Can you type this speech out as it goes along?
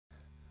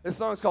This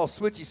song's called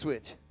Switchy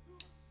Switch.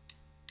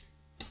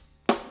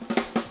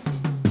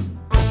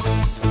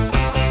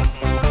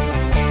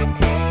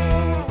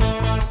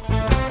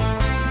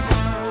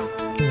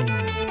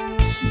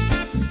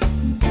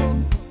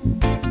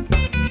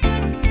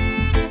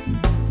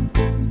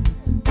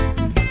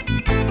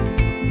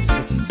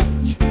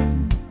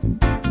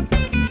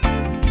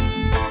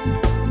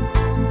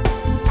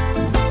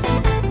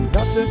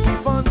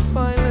 Keep on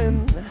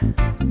smiling.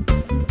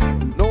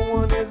 No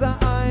one is an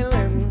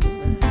island.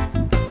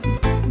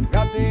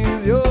 Got to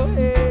use your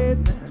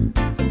head.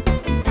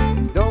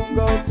 Don't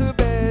go to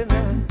bed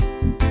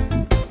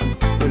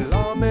with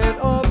lawmen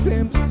or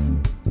pimps.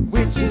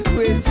 Which is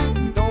which?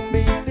 Don't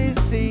be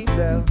deceived.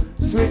 They'll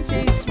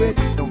switchy switch.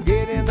 Don't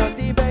get in a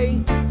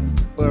debate.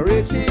 But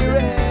Richie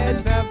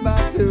Rich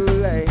never too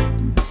late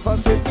for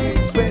switchy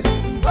switch.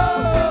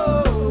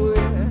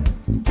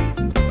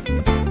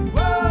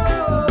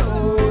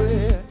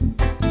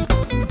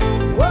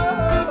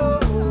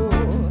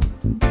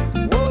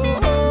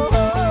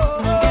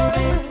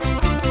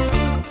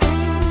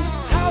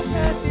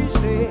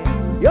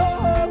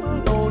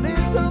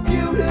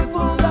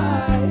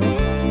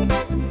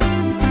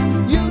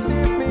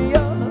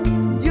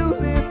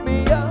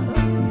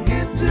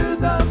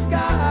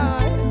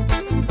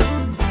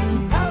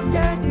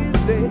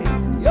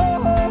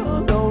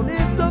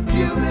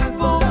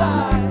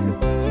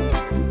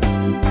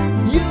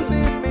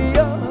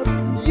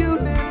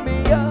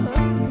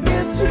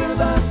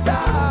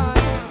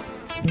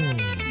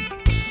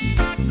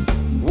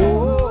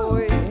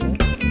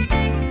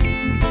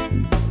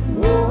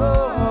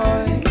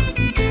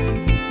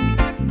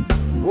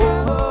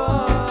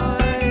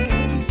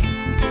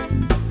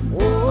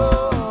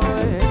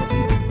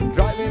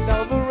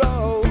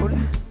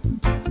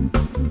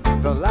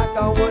 Like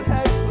I would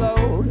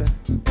explode.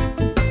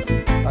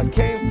 I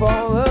can't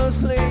fall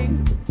asleep,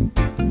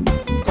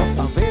 'cause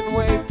I'm in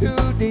way too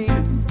deep.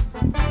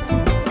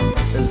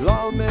 There's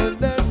lawmen,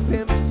 there's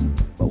pimps,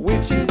 but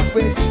which is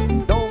which?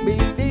 Don't be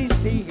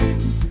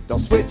deceived.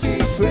 Don't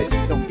switchy switch,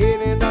 don't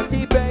get in a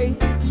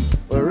debate.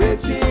 We're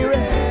Richie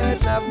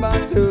Rich,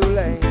 never too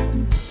late.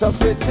 So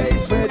switchy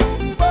switch.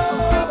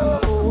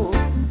 Whoa.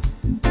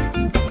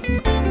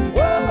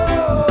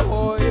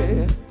 Whoa,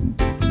 yeah.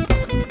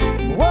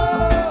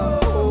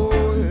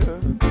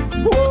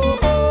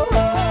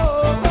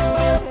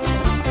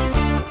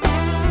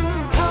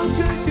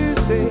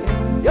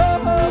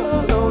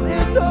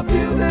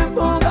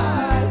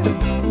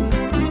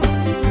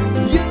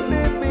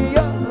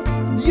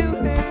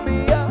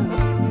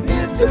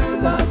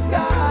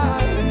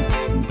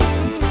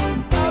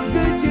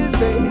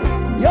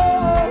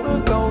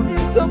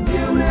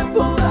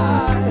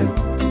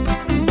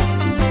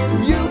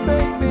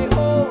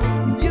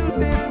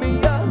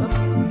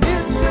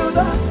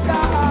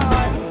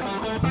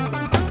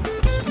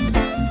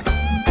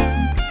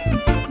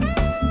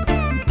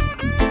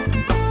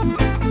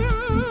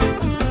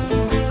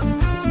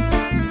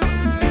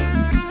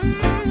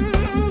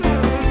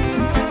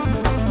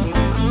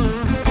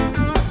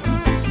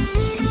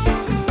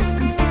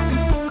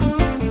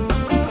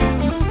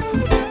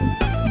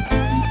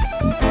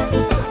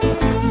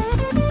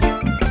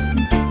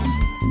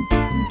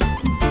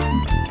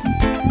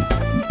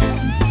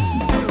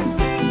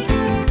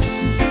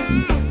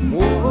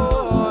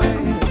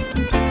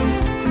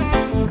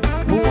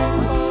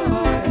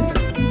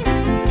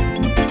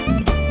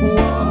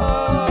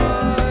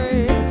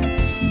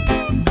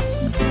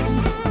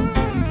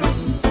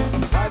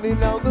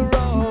 Down the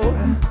road,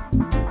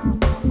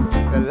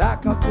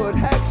 like I could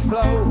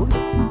explode.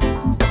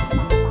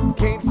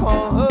 Can't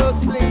fall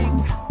asleep,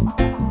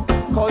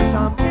 'cause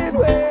I'm in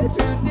way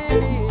too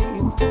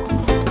deep.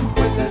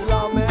 When there's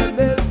lawmen,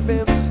 there's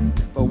pimps,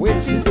 but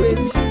which is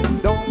which?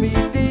 Don't be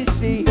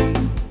deceived.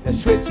 The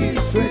switchy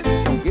switch,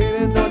 don't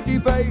get in no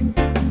debate.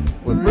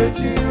 With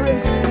Richie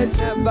Rich,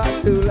 never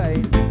too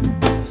late.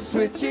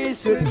 Switchy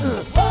switch.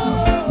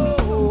 Oh.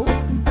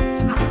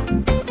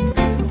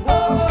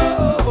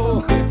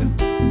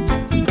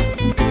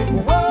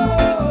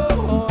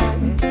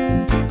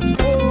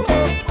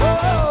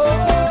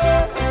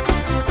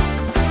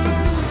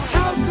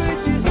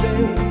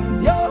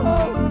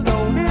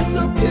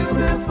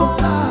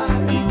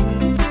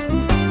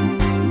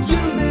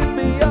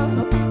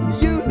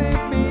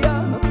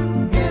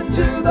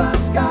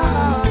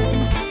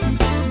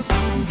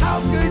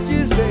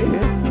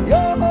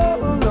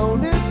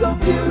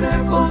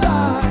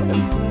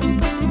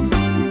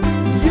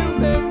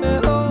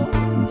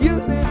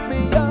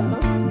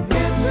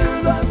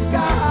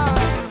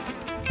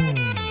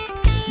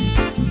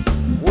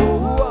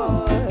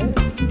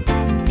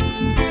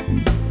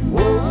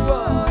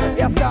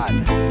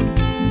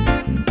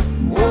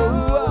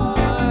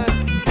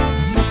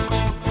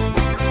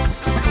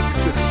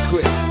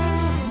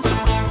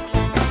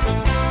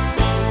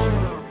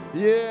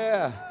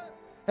 Yeah.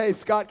 Hey,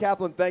 Scott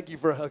Kaplan, thank you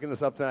for hooking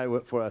this up tonight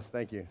for us.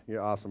 Thank you.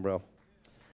 You're awesome, bro.